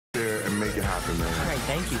make it happen, man. All right,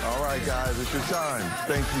 thank you. All right, guys, it's your time.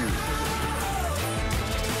 Thank you.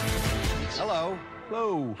 Hello.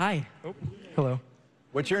 Hello. Hi. Oh, hello.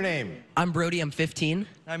 What's your name? I'm Brody, I'm 15.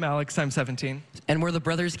 I'm Alex, I'm 17. And we're the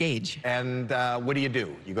Brothers Gage. And what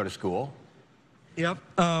do? You go to school? Yep.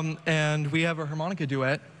 And we have a harmonica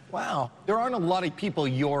duet. Wow. There aren't a lot of people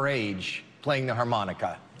your age playing the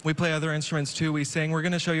harmonica. We play other instruments too. We sing. We're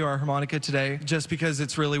going to show you our harmonica today, just because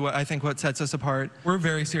it's really what I think what sets us apart. We're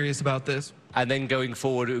very serious about this. And then going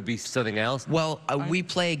forward, it would be something else? Well, we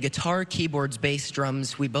play guitar, keyboards, bass,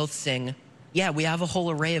 drums. We both sing. Yeah, we have a whole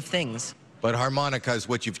array of things. But harmonica is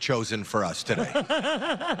what you've chosen for us today.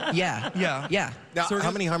 Yeah. Yeah. Yeah. Now, how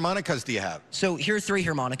many harmonicas do you have? So here are 3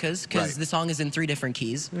 harmonicas, because Right. the song is in 3 different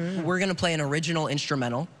keys. We're going to play an original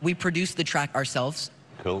instrumental. We produced the track ourselves.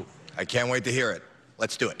 Cool. I can't wait to hear it.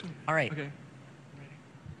 Let's do it. All right. Okay.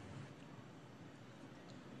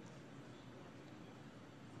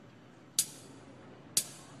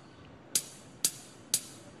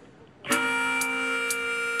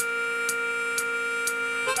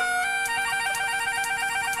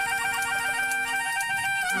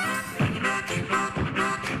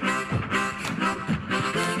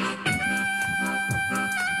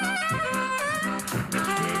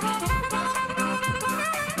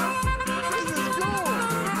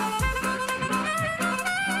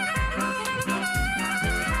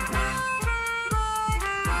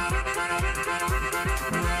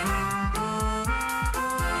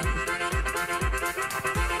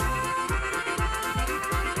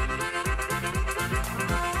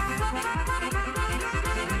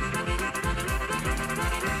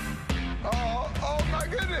 Oh my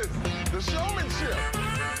goodness, the showmanship.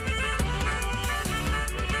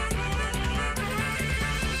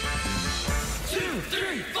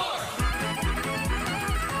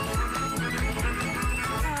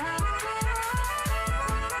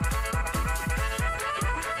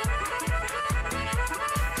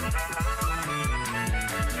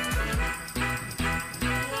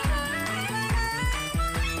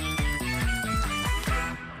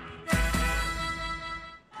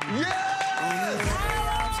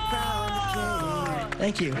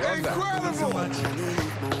 Thank you. Incredible.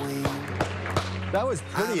 That was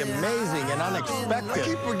pretty amazing and I unexpected.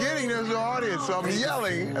 keep forgetting there's an audience, so I'm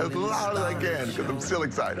yelling as loud as I can because I'm still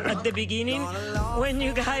excited. At the beginning, when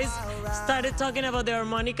you guys started talking about the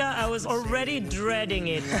harmonica, I was already dreading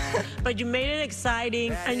it. But you made it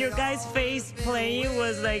exciting, and your guys' face playing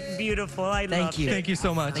was like beautiful. I loved you. it. Thank you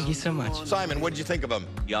so much. Thank you so much. Simon, what did you think of him?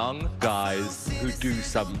 Young guys who do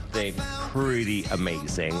something pretty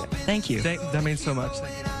amazing. Thank you. That means so much.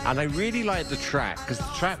 Thank you. And I really like the track, because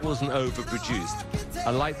the track wasn't overproduced. I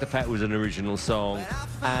like the fact it was an original song,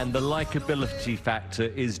 and the likability factor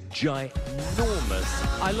is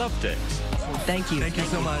ginormous. I loved it. Thank you. Thank you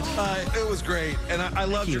so much. It was great, and I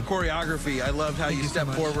loved you. your choreography. I loved how you you so step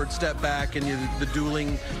much. forward, step back, and the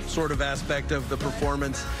dueling sort of aspect of the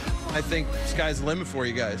performance. I think sky's the limit for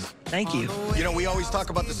you guys. Thank you. You know, we always talk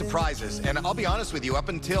about the surprises, and I'll be honest with you, up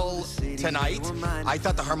until tonight, I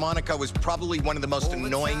thought the harmonica was probably one of the most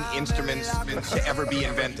annoying instruments to ever be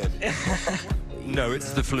invented. No,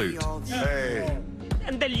 it's the flute. Hey.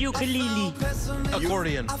 And the ukulele.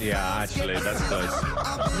 Accordion. Yeah, actually, that's close.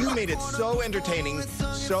 You made it so entertaining,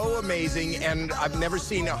 so amazing, and I've never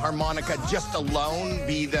seen a harmonica just alone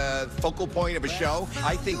be the focal point of a show.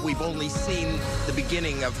 I think we've only seen the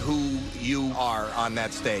beginning of who you are on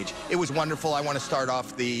that stage. It was wonderful. I want to start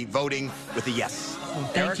off the voting with a yes.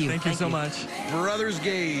 Thank you. Thank you so much. Brothers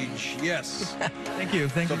Gage, yes. Thank you.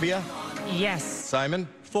 Thank you. Sophia? Yes. Simon?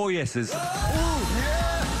 4 yeses.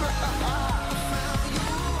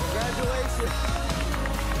 Congratulations.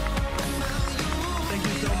 Thank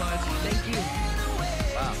you so much. Thank you.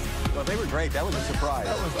 Wow. Well, they were great. That was a surprise.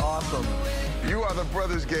 That was awesome. You are the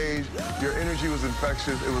Brothers Gage. Your energy was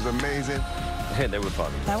infectious. It was amazing. Yeah, they were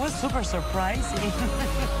fun. That was super surprising.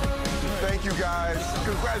 Thank you, guys.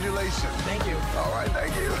 Congratulations. Thank you. All right,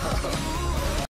 thank you.